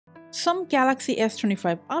Some Galaxy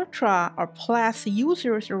S25 Ultra or Plus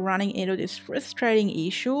users are running into this frustrating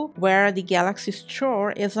issue where the Galaxy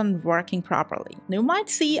Store isn't working properly. You might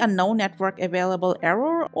see a no network available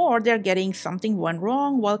error, or they're getting something went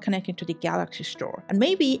wrong while connecting to the Galaxy Store. And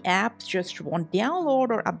maybe apps just won't download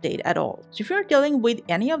or update at all. So if you're dealing with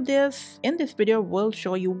any of this, in this video we'll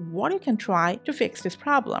show you what you can try to fix this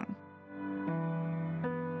problem.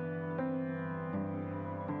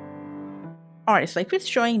 Alright, so if it's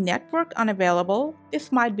showing network unavailable,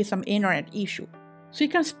 this might be some internet issue. So you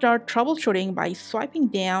can start troubleshooting by swiping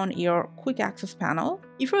down your quick access panel.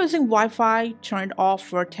 If you're using Wi-Fi, turn it off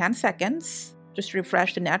for 10 seconds. Just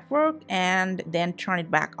refresh the network and then turn it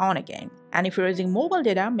back on again. And if you're using mobile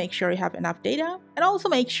data, make sure you have enough data, and also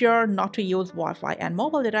make sure not to use Wi-Fi and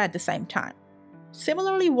mobile data at the same time.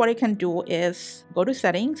 Similarly, what you can do is go to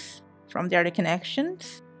settings, from there to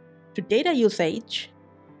connections, to data usage,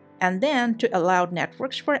 and then to allowed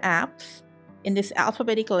networks for apps. In this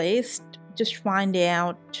alphabetical list, just find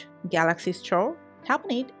out Galaxy Store, tap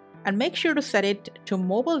on it, and make sure to set it to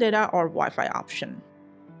mobile data or Wi-Fi option.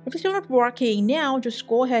 If it's still not working now, just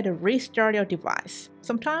go ahead and restart your device.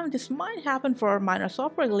 Sometimes this might happen for a minor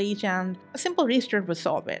software glitch, and a simple restart will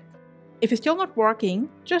solve it. If it's still not working,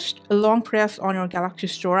 just long press on your Galaxy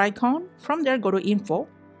Store icon. From there, go to Info,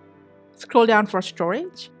 scroll down for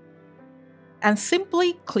Storage, and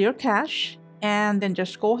simply clear cache, and then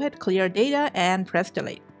just go ahead, clear data, and press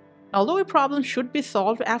delete. Although your problem should be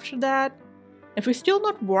solved after that, if it's still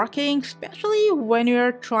not working, especially when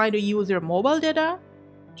you're trying to use your mobile data,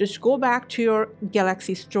 just go back to your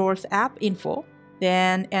Galaxy Store's app info,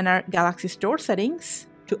 then enter Galaxy Store settings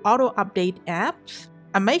to auto update apps,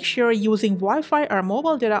 and make sure using Wi-Fi or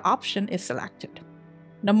mobile data option is selected.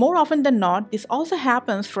 Now, more often than not, this also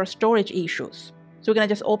happens for storage issues. So we're going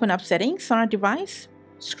to just open up settings on our device,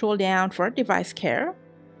 scroll down for device care,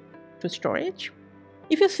 to storage.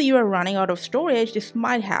 If you see you are running out of storage, this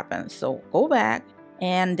might happen. So go back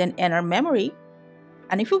and then enter memory.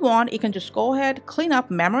 And if you want, you can just go ahead, clean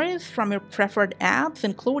up memories from your preferred apps,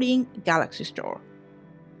 including Galaxy Store.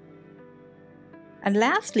 And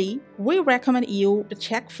lastly, we recommend you to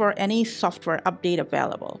check for any software update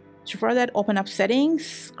available. So for that, open up settings,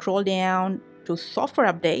 scroll down to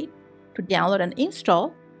software update, to download and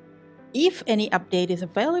install. If any update is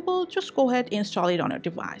available, just go ahead and install it on your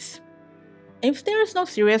device. If there is no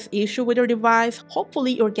serious issue with your device,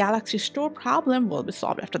 hopefully your Galaxy Store problem will be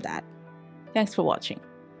solved after that. Thanks for watching.